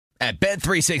At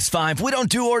Bet365, we don't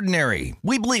do ordinary.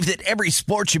 We believe that every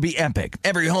sport should be epic.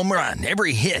 Every home run,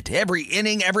 every hit, every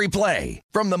inning, every play.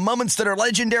 From the moments that are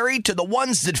legendary to the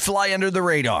ones that fly under the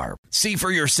radar. See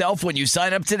for yourself when you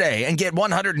sign up today and get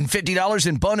 $150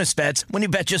 in bonus bets when you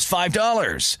bet just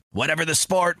 $5. Whatever the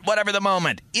sport, whatever the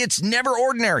moment, it's never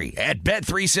ordinary at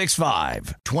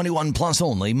Bet365. 21 plus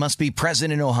only. Must be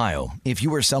present in Ohio. If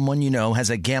you or someone you know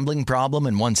has a gambling problem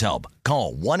and wants help,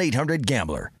 call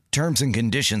 1-800-GAMBLER. Terms and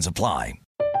conditions apply.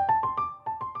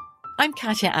 I'm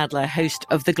Katya Adler, host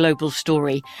of The Global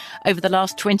Story. Over the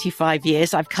last 25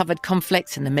 years, I've covered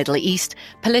conflicts in the Middle East,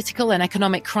 political and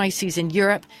economic crises in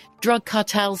Europe, drug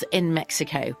cartels in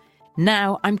Mexico.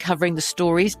 Now I'm covering the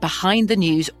stories behind the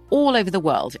news all over the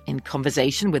world in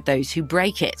conversation with those who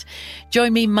break it.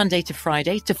 Join me Monday to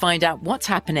Friday to find out what's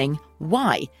happening,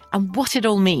 why, and what it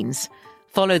all means.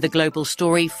 Follow The Global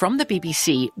Story from the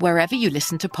BBC wherever you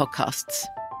listen to podcasts.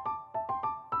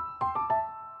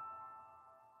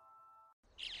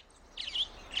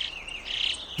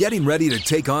 Getting ready to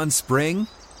take on spring?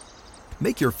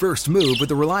 Make your first move with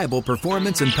the reliable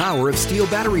performance and power of Steel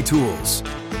battery tools.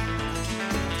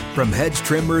 From hedge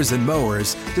trimmers and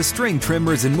mowers to string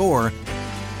trimmers and more,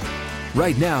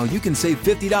 right now you can save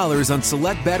 $50 on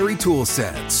select battery tool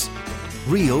sets.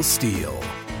 Real Steel.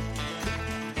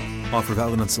 Offer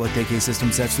valid on select AK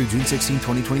system sets through June 16,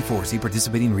 2024. See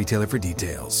participating retailer for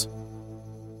details.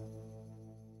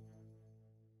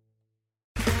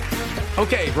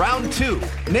 Okay, round two.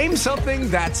 Name something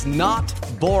that's not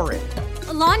boring.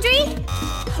 A laundry?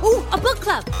 Ooh, a book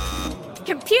club.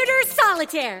 Computer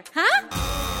solitaire, huh?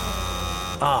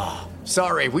 Ah,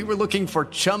 sorry, we were looking for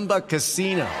Chumba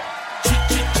Casino.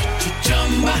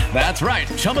 That's right,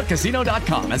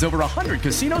 ChumbaCasino.com has over 100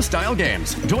 casino-style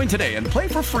games. Join today and play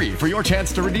for free for your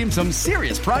chance to redeem some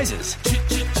serious prizes.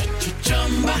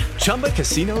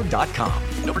 ChumbaCasino.com.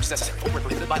 No purchase necessary. Void where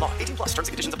prohibited by law. 18 plus terms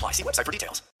and conditions apply. See website for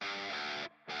details.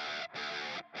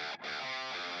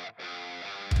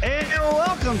 And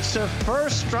welcome to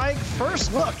First Strike,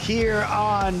 First Look here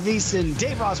on VSiN.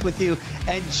 Dave Ross with you,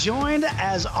 and joined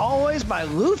as always by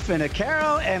Lou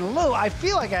Finocchiaro. And Lou, I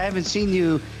feel like I haven't seen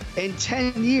you in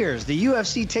 10 years. The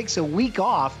UFC takes a week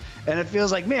off, and it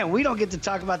feels like, man, we don't get to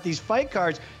talk about these fight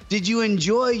cards. Did you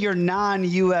enjoy your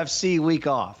non-UFC week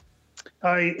off?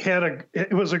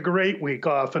 It was a great week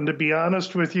off. And to be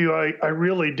honest with you, I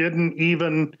really didn't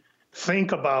even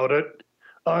think about it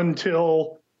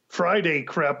until Friday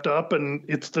crept up, and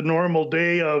it's the normal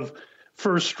day of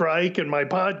First Strike and my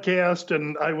podcast,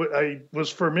 and I was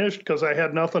famished because I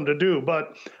had nothing to do.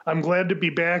 But I'm glad to be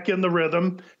back in the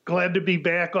rhythm, glad to be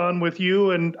back on with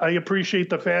you, and I appreciate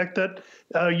the fact that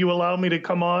you allow me to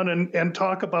come on and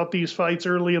talk about these fights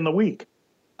early in the week.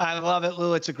 I love it,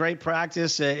 Lou. It's a great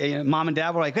practice. Mom and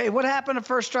Dad were like, hey, what happened to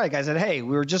First Strike? I said, hey,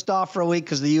 we were just off for a week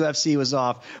because the UFC was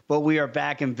off, but we are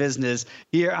back in business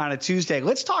here on a Tuesday.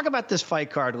 Let's talk about this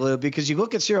fight card, Lou, because you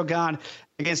look at Ciryl Gane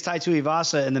against Tai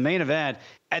Tuivasa in the main event,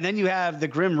 and then you have the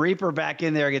Grim Reaper back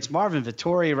in there against Marvin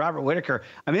Vettori, Robert Whittaker.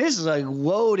 I mean, this is a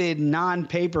loaded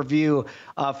non-pay-per-view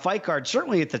fight card,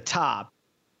 certainly at the top.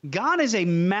 Gane is a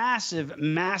massive,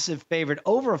 massive favorite,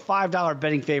 over a $5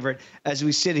 betting favorite as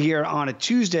we sit here on a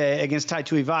Tuesday against Tai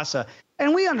Tuivasa.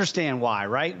 And we understand why,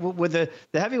 right? With the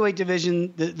heavyweight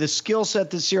division, the skill set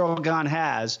that Ciryl Gane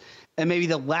has, and maybe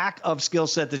the lack of skill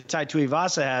set that Tai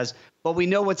Tuivasa has, but we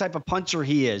know what type of puncher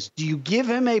he is. Do you give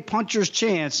him a puncher's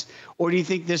chance, or do you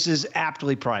think this is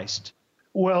aptly priced?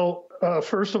 Well,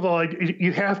 first of all,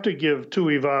 you have to give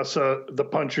Tuivasa the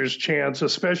puncher's chance,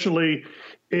 especially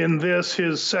in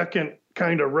his second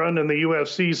kind of run in the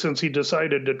UFC since he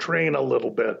decided to train a little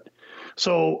bit.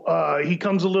 So he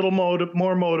comes a little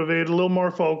more motivated, a little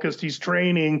more focused. He's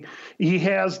training. He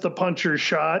has the puncher's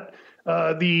shot.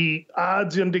 The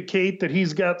odds indicate that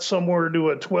he's got somewhere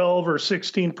to a 12 or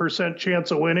 16%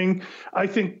 chance of winning. I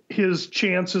think his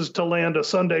chances to land a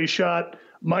Sunday shot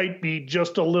might be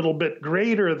just a little bit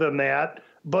greater than that.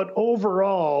 But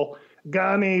overall,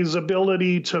 Gane's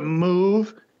ability to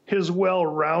move, his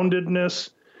well-roundedness,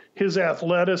 his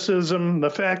athleticism, the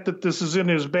fact that this is in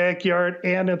his backyard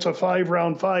and it's a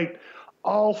 5-round fight,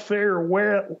 all fare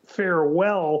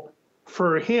well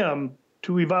for him.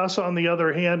 Tuivasa, on the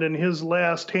other hand, in his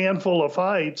last handful of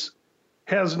fights,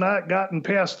 has not gotten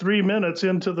past 3 minutes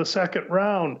into the second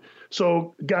round.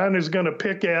 So Gane is going to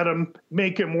pick at him,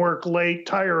 make him work late,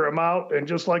 tire him out, and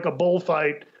just like a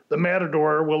bullfight, the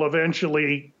Matador will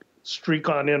eventually streak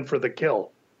on in for the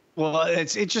kill. Well,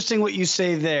 it's interesting what you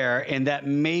say there, and that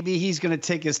maybe he's going to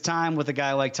take his time with a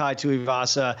guy like Tai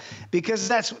Tuivasa, because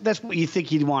that's what you think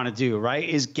he'd want to do, right?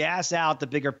 Is gas out the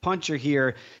bigger puncher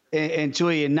here and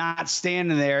Tui and not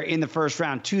standing there in the first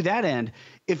round. To that end,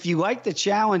 if you like the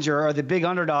challenger or the big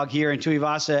underdog here in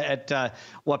Tuivasa at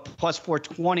plus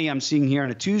 420, I'm seeing here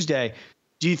on a Tuesday,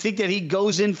 do you think that he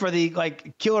goes in for the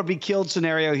like kill or be killed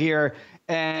scenario here?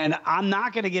 And I'm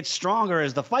not going to get stronger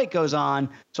as the fight goes on,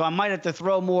 so I might have to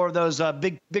throw more of those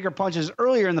bigger punches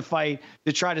earlier in the fight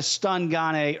to try to stun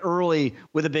Gane early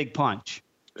with a big punch.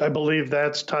 I believe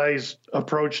that's Tai's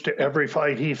approach to every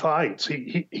fight he fights.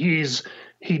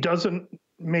 He doesn't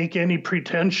make any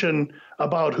pretension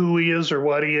about who he is or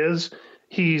what he is.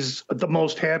 He's the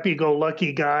most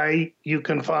happy-go-lucky guy you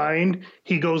can find.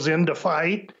 He goes in to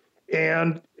fight,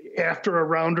 and after a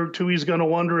round or two, he's going to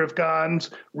wonder if Gane's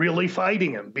really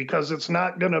fighting him, because it's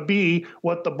not going to be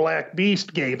what the Black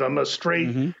Beast gave him, a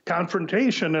straight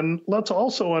confrontation. And let's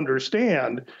also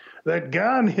understand that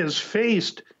Gane has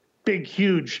faced big,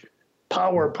 huge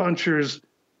power punchers,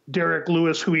 Derek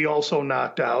Lewis, who he also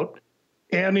knocked out,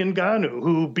 and Ngannou,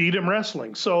 who beat him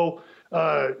wrestling. So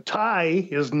Tai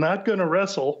is not going to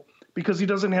wrestle because he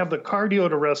doesn't have the cardio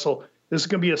to wrestle. This is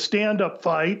going to be a stand-up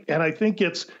fight, and I think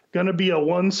it's going to be a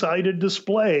one-sided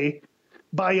display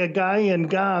by a guy in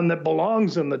Gane that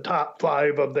belongs in the top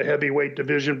 5 of the heavyweight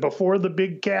division before the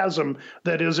big chasm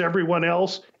that is everyone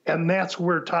else, and that's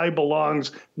where Tai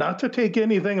belongs. Not to take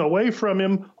anything away from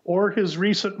him or his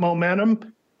recent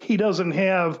momentum, he doesn't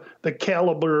have the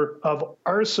caliber of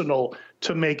arsenal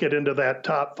to make it into that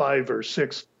top 5 or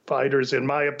 6 fighters, in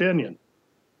my opinion.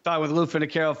 Talking with Lou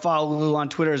Finicaro. Follow Lou on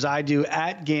Twitter as I do,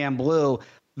 at GamBlue.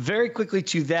 Very quickly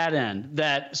to that end,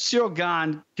 that Ciryl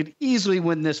Gane could easily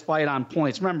win this fight on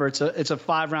points. Remember, it's a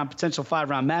potential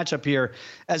 5-round matchup here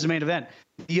as a main event.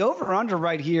 The over-under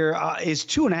right here is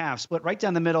 2.5, split right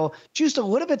down the middle, just a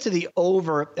little bit to the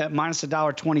over at minus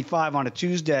 $1.25 on a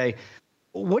Tuesday.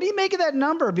 What do you make of that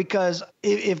number? Because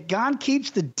if Gane keeps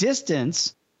the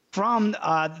distance from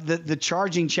the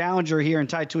charging challenger here in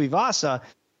Tai Tuivasa,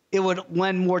 it would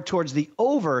lend more towards the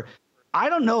over. I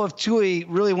don't know if Tui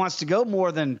really wants to go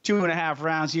more than 2.5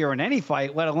 rounds here in any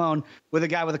fight, let alone with a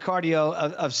guy with the cardio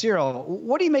of Ciryl.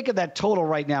 What do you make of that total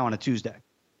right now on a Tuesday?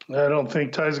 I don't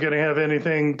think Ty's going to have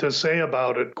anything to say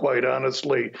about it, quite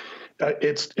honestly.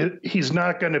 He's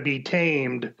not going to be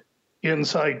tamed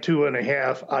inside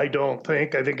 2.5, I don't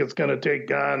think. I think it's going to take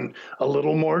Gane a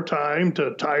little more time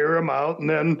to tire him out, and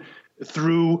then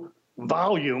through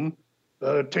volume,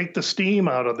 take the steam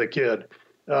out of the kid.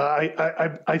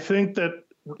 I think that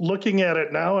looking at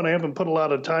it now, and I haven't put a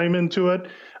lot of time into it,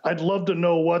 I'd love to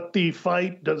know what the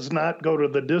fight does not go to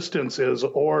the distance is,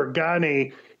 or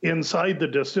Gane inside the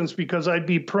distance, because I'd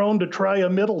be prone to try a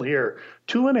middle here.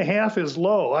 2.5 is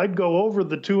low. I'd go over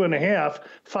the 2.5.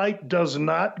 Fight does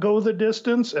not go the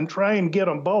distance, and try and get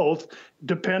them both,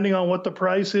 depending on what the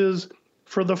price is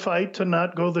for the fight to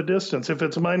not go the distance. If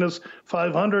it's minus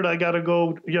 500, I got to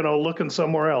go, looking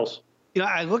somewhere else.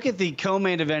 I look at the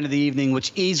co-main event of the evening,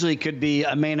 which easily could be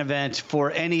a main event for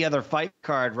any other fight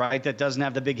card, right, that doesn't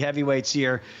have the big heavyweights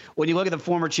here. When you look at the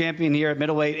former champion here at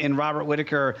middleweight in Robert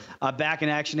Whittaker back in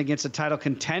action against a title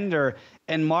contender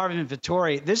and Marvin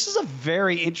Vettori, this is a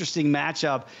very interesting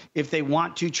matchup if they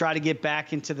want to try to get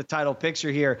back into the title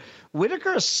picture here.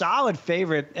 Whittaker, a solid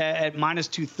favorite at minus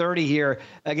 230 here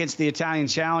against the Italian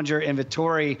challenger, and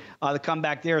Vettori, the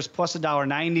comeback there is plus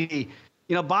 $1.90.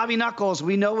 Bobby Knuckles,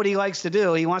 we know what he likes to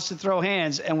do. He wants to throw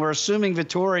hands, and we're assuming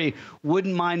Vettori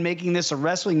wouldn't mind making this a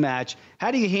wrestling match.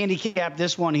 How do you handicap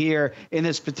this one here in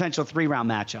this potential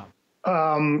 3-round matchup?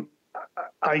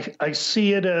 I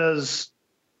see it as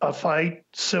a fight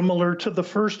similar to the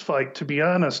first fight, to be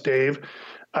honest, Dave.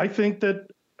 I think that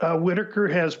Whittaker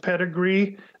has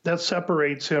pedigree that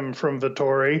separates him from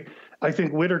Vettori. I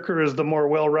think Whittaker is the more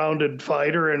well-rounded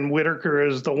fighter, and Whittaker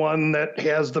is the one that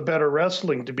has the better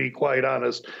wrestling, to be quite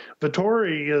honest.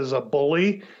 Vettori is a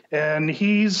bully, and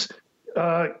he's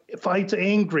fights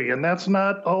angry, and that's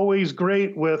not always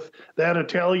great with that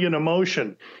Italian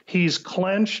emotion. He's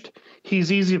clenched.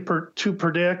 He's easy to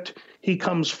predict. He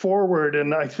comes forward,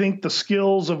 and I think the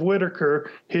skills of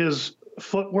Whittaker, his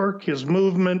footwork, his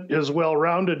movement, his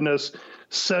well-roundedness,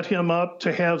 set him up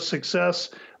to have success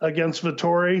against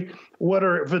Vettori. What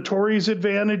are Vettori's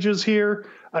advantages here?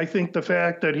 I think the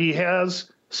fact that he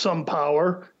has some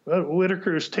power.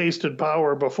 Whittaker's tasted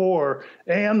power before,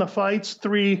 and the fight's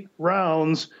 3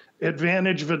 rounds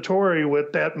advantage Vettori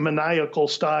with that maniacal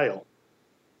style.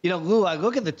 Lou, I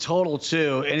look at the total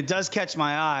too, and it does catch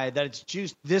my eye that it's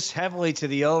juiced this heavily to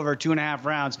the over 2.5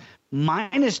 rounds,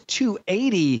 minus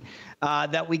 280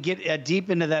 that we get deep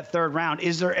into that third round.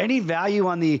 Is there any value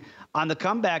on the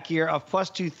comeback here of plus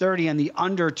 230 and the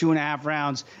under 2.5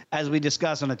 rounds as we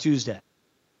discuss on a Tuesday?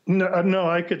 No,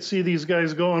 I could see these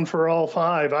guys going for all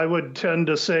 5. I would tend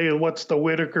to say, what's the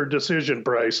Whitaker decision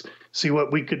price? See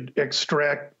what we could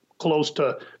extract close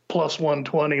to plus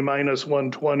 120, minus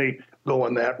 120,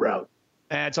 going that route.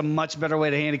 It's a much better way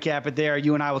to handicap it there.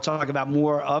 You and I will talk about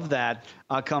more of that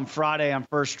come Friday on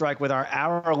First Strike with our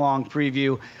hour-long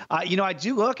preview. I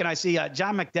do look and I see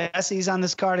John Makdessi's on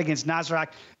this card against Nasrat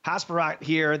Haqparast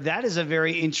here. That is a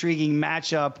very intriguing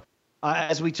matchup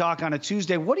as we talk on a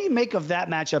Tuesday. What do you make of that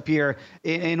matchup here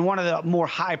in one of the more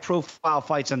high-profile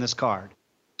fights on this card?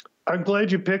 I'm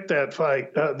glad you picked that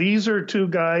fight. These are two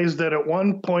guys that at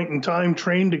one point in time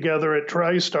trained together at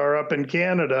TriStar up in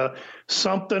Canada.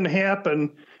 Something happened,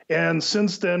 and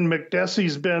since then,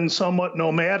 Makdessi's been somewhat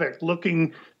nomadic,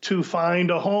 looking to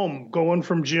find a home, going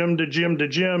from gym to gym to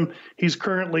gym. He's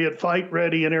currently at Fight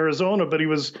Ready in Arizona, but he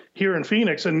was here in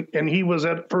Phoenix, and he was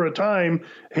for a time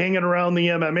hanging around the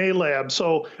MMA lab.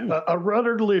 So a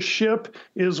rudderless ship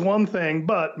is one thing,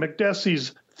 but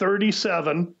Makdessi's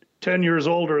 37, 10 years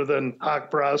older than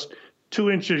Haqparast, 2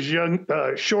 inches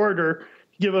shorter,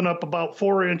 giving up about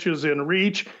 4 inches in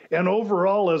reach, and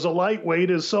overall as a lightweight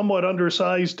is somewhat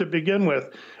undersized to begin with.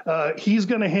 He's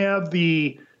going to have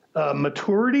the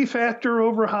maturity factor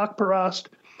over Haqparast,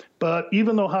 but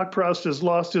even though Haqparast has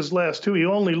lost his last 2, he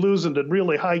only losing to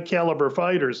really high caliber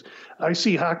fighters. I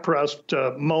see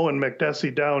Haqparast mowing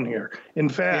Makdessi down here. In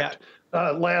fact,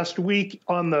 last week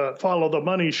on the Follow the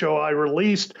Money show, I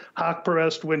released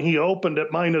Haqparast when he opened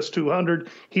at minus 200.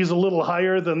 He's a little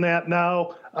higher than that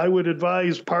now. I would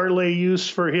advise parlay use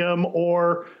for him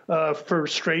or for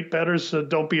straight bettors.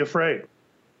 Don't be afraid.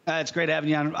 It's great having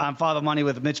you on Follow the Money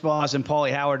with Mitch Moss and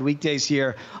Paulie Howard weekdays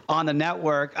here on the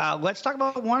network. Let's talk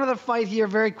about one other fight here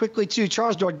very quickly, too.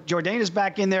 Charles Jourdain is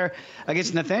back in there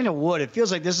against Nathaniel Wood. It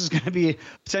feels like this is going to be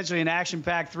potentially an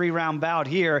action-packed 3-round bout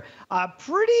here.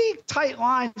 Pretty tight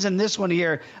lines in this one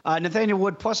here. Nathaniel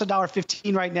Wood plus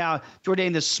 $1.15 right now.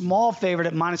 Jourdain, the small favorite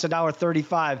at minus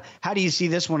 $1.35. How do you see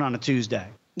this one on a Tuesday?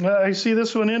 I see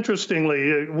this one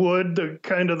interestingly. Wood, the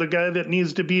guy that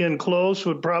needs to be in close,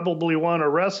 would probably want to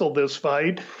wrestle this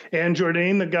fight. And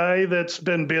Jourdain, the guy that's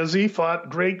been busy, fought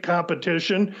great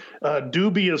competition,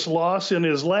 dubious loss in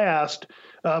his last,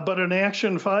 but an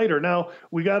action fighter. Now,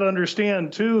 we got to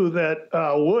understand, too, that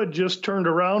Wood just turned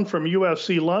around from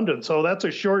UFC London, so that's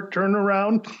a short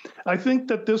turnaround. I think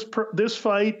that this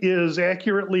fight is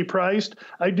accurately priced.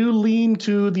 I do lean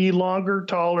to the longer,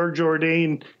 taller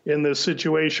Jourdain in this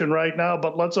situation right now,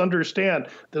 but let's understand,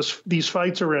 these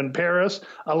fights are in Paris.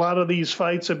 A lot of these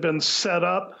fights have been set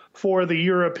up for the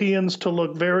Europeans to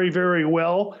look very, very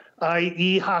well,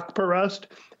 i.e. Haqparast.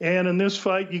 And in this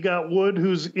fight, you got Wood,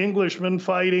 who's Englishman,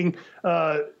 fighting,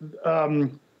 I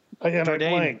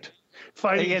blanked.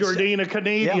 Fighting Jourdain, a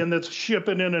Canadian that's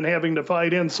shipping in and having to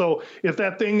fight in. So if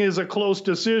that thing is a close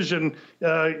decision,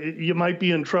 you might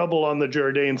be in trouble on the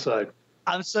Jourdain side.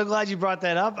 I'm so glad you brought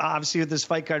that up, obviously, with this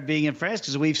fight card being in France,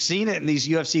 because we've seen it in these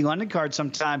UFC London cards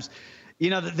sometimes.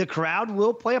 The crowd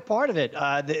will play a part of it.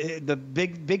 The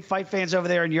big fight fans over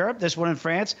there in Europe, this one in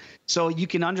France. So you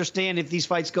can understand if these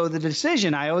fights go to the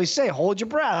decision. I always say, hold your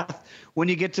breath when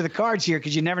you get to the cards here,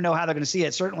 because you never know how they're going to see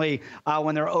it, certainly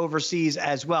when they're overseas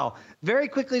as well. Very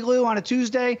quickly, Lou, on a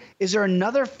Tuesday, is there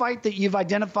another fight that you've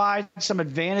identified some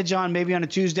advantage on maybe on a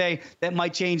Tuesday that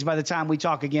might change by the time we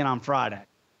talk again on Friday?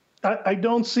 I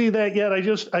don't see that yet.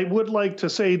 I would like to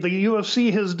say the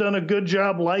UFC has done a good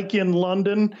job, like in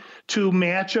London, to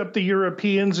match up the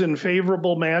Europeans in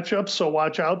favorable matchups, so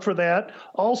watch out for that.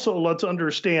 Also, let's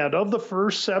understand, of the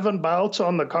first 7 bouts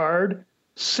on the card,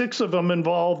 6 of them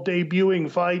involve debuting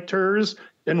fighters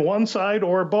in one side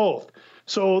or both.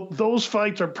 So those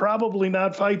fights are probably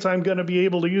not fights I'm going to be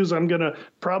able to use. I'm going to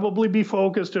probably be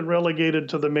focused and relegated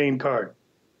to the main card.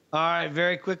 All right,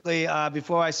 very quickly,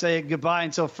 before I say goodbye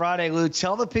until Friday, Lou,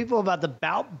 tell the people about the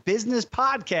Bout Business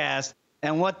podcast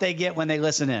and what they get when they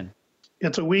listen in.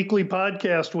 It's a weekly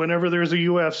podcast whenever there's a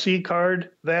UFC card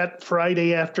that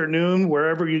Friday afternoon,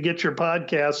 wherever you get your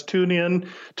podcast, tune in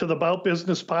to the Bout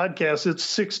Business podcast. It's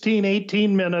 16,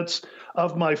 18 minutes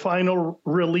of my final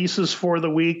releases for the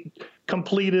week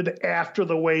completed after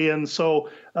the weigh-in.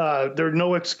 So there are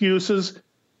no excuses.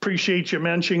 Appreciate you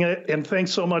mentioning it, and thanks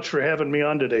so much for having me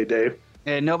on today, Dave.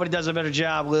 And nobody does a better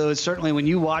job, Lou. Certainly when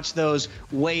you watch those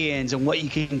weigh-ins and what you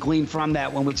can glean from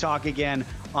that when we talk again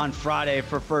on Friday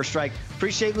for First Strike.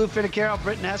 Appreciate Lou Fittipaldi,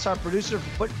 Britton Hess, our producer,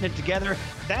 for putting it together.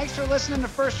 Thanks for listening to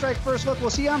First Strike First Look.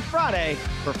 We'll see you on Friday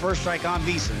for First Strike on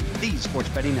VSiN, the Sports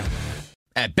Betting Network.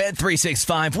 At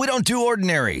Bet365, we don't do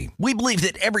ordinary. We believe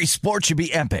that every sport should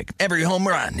be epic. Every home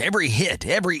run, every hit,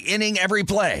 every inning, every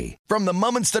play. From the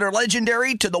moments that are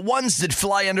legendary to the ones that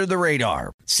fly under the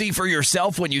radar. See for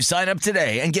yourself when you sign up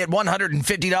today and get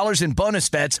 $150 in bonus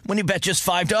bets when you bet just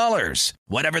 $5.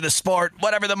 Whatever the sport,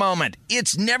 whatever the moment,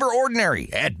 it's never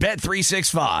ordinary at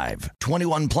Bet365.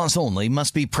 21 plus only.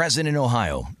 Must be present in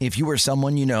Ohio. If you or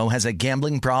someone you know has a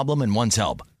gambling problem and wants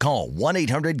help, call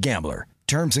 1-800-GAMBLER.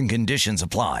 Terms and conditions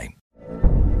apply.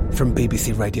 From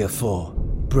BBC Radio 4,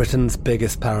 Britain's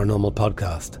biggest paranormal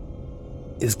podcast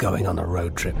is going on a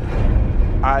road trip.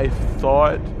 I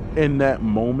thought in that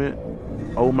moment,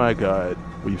 oh my God,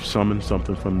 we've summoned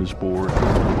something from this board.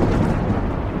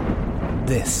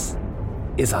 This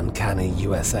is Uncanny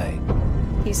USA.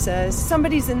 He says,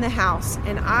 somebody's in the house,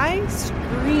 and I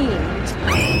screamed.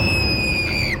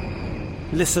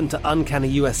 Listen to Uncanny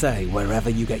USA wherever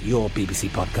you get your BBC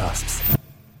podcasts,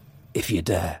 if you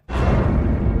dare.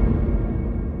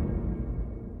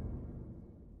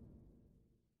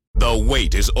 The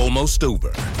wait is almost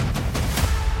over.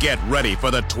 Get ready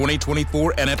for the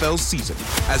 2024 NFL season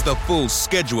as the full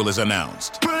schedule is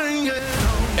announced.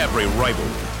 Every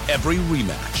rivalry, every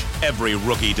rematch, every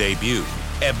rookie debut,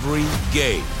 every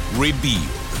game revealed.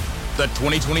 The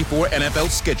 2024 NFL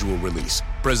schedule release,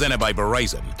 presented by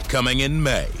Verizon, coming in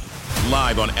May.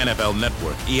 Live on NFL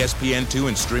Network, ESPN2,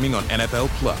 and streaming on NFL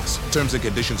Plus. Terms and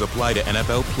conditions apply to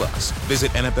NFL Plus. Visit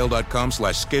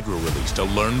NFL.com/schedule release to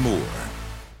learn more.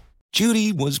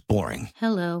 Judy was boring.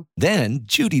 Hello. Then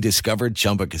Judy discovered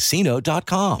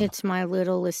ChumbaCasino.com. It's my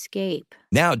little escape.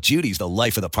 Now Judy's the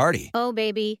life of the party. Oh,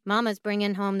 baby, mama's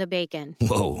bringing home the bacon.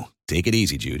 Whoa, take it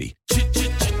easy, Judy.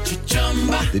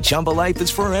 The Chumba life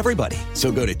is for everybody. So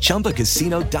go to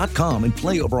ChumbaCasino.com and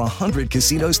play over 100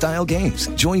 casino-style games.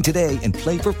 Join today and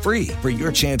play for free for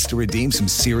your chance to redeem some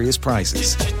serious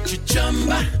prizes.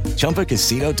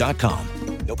 ChumbaCasino.com.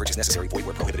 No purchase necessary. Void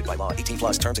where prohibited by law. 18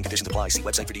 plus terms and conditions apply. See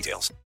website for details.